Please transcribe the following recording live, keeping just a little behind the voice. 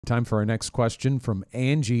Time for our next question from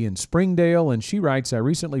Angie in Springdale, and she writes, I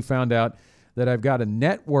recently found out that I've got a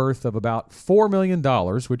net worth of about $4 million,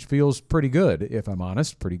 which feels pretty good, if I'm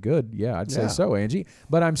honest. Pretty good. Yeah, I'd say so, Angie.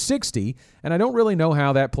 But I'm 60, and I don't really know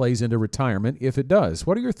how that plays into retirement, if it does.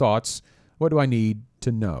 What are your thoughts? What do I need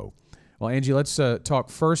to know? Well, Angie, let's talk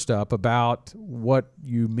first up about what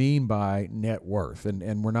you mean by net worth.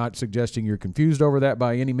 And we're not suggesting you're confused over that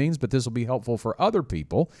by any means, but this will be helpful for other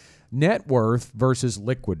people. Net worth versus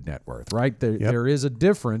liquid net worth, right? There is a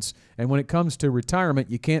difference. And when it comes to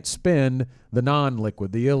retirement, you can't spend the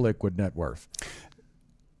non-liquid, the illiquid net worth.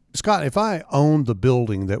 Scott, if I owned the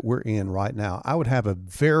building that we're in right now, I would have a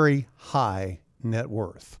very high net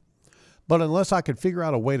worth. But unless I could figure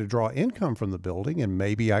out a way to draw income from the building, and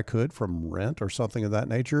maybe I could from rent or something of that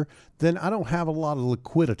nature, then I don't have a lot of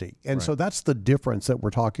liquidity. And so that's the difference that we're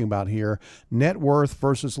talking about here, net worth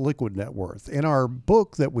versus liquid net worth. In our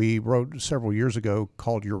book that we wrote several years ago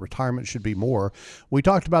called Your Retirement Should Be More, we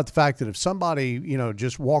talked about the fact that if somebody,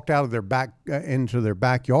 just walked out of their into their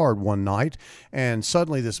backyard one night and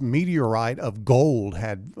suddenly this meteorite of gold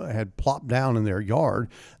had plopped down in their yard,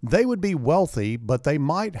 they would be wealthy, but they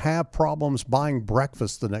might have problems buying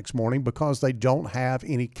breakfast the next morning because they don't have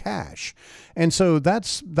any cash. And so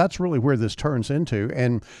that's really where this turns into.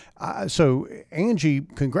 And so Angie,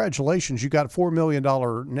 congratulations, you got $4 million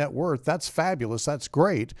net worth. That's fabulous. That's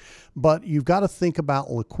great. But you've got to think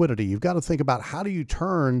about liquidity. You've got to think about how do you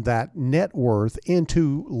turn that net worth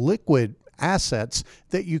into liquid assets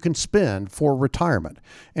that you can spend for retirement.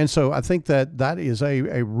 And so I think that is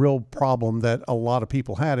a real problem that a lot of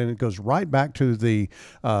people had. And it goes right back to the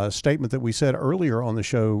statement that we said earlier on the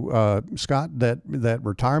show, Scott, that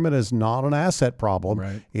retirement is not an asset problem.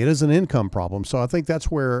 Right. It is an income problem. So I think that's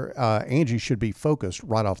where Angie should be focused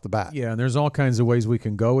right off the bat. Yeah, and there's all kinds of ways we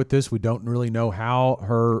can go with this. We don't really know how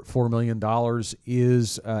her $4 million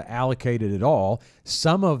is allocated at all.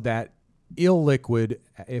 Some of that illiquid,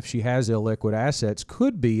 if she has illiquid assets,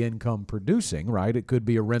 could be income producing, right? It could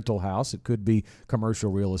be a rental house. It could be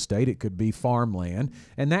commercial real estate. It could be farmland.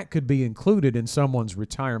 And that could be included in someone's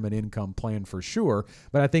retirement income plan for sure.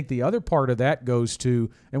 But I think the other part of that goes to,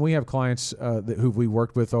 and we have clients who we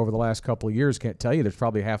worked with over the last couple of years, can't tell you, there's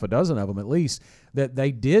probably half a dozen of them at least, that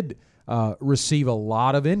they did receive a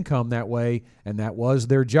lot of income that way, and that was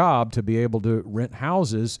their job to be able to rent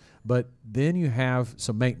houses. But then you have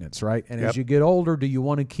some maintenance, right? And as you get older, do you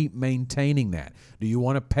want to keep maintaining that? Do you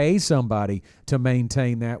want to pay somebody to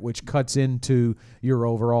maintain that, which cuts into your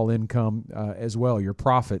overall income as well, your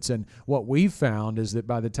profits? And what we've found is that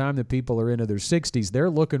by the time that people are into their 60s,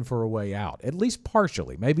 they're looking for a way out, at least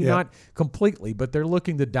partially, maybe not completely, but they're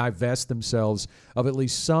looking to divest themselves of at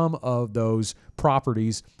least some of those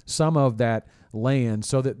properties, some of that land,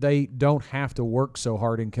 so that they don't have to work so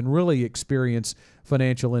hard and can really experience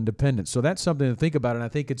financial independence. So that's something to think about, and I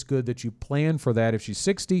think it's good that you plan for that. If she's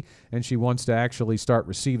 60 and she wants to actually start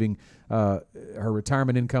receiving her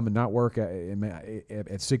retirement income and not work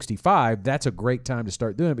at 65, that's a great time to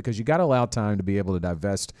start doing it, because you got to allow time to be able to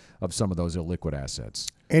divest of some of those illiquid assets.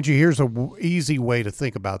 Angie, here's an easy way to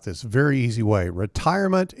think about this, very easy way.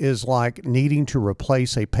 Retirement is like needing to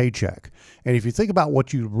replace a paycheck. And if you think about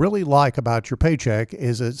what you really like about your paycheck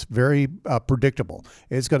is it's very predictable.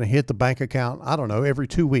 It's going to hit the bank account, I don't know, every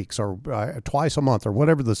 2 weeks or twice a month or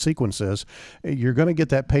whatever the sequence is. You're going to get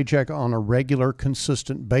that paycheck on a regular,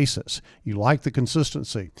 consistent basis. You like the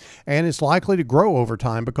consistency. And it's likely to grow over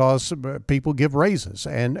time because people give raises.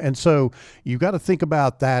 And so you've got to think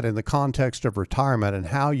about that in the context of retirement and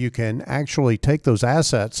how you can actually take those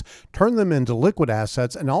assets, turn them into liquid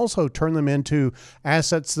assets, and also turn them into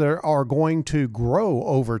assets that are going to grow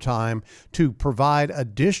over time to provide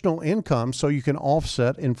additional income so you can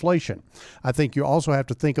offset inflation. I think you also have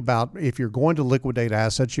to think about, if you're going to liquidate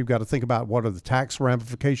assets, you've got to think about what are the tax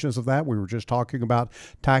ramifications of that. We were just talking about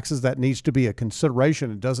taxes. That needs to be a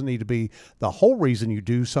consideration. It doesn't need to be the whole reason you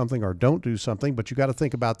do something or don't do something, but you got to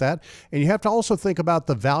think about that. And you have to also think about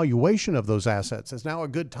the valuation of those assets. Is now a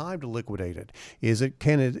good time to liquidate it? Is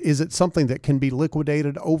it something that can be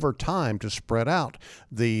liquidated over time to spread out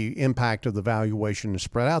the impact of the valuation, to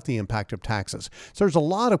spread out the impact of taxes? So there's a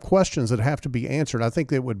lot of questions that have to be answered. I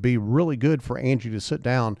think it would be really good for Angie to sit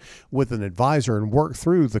down with an advisor and work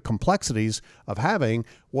through the complexities of having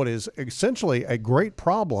what is essentially a great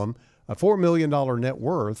problem, a $4 million net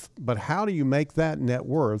worth, but how do you make that net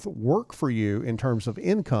worth work for you in terms of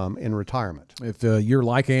income in retirement? If you're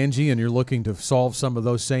like Angie and you're looking to solve some of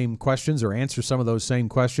those same questions or answer some of those same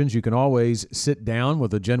questions, you can always sit down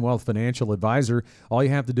with a Gen Wealth financial advisor. All you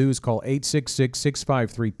have to do is call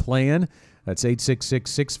 866-653-PLAN. That's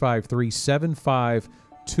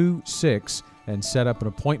 866-653-7526. and set up an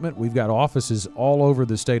appointment. We've got offices all over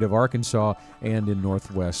the state of Arkansas and in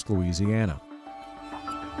Northwest Louisiana.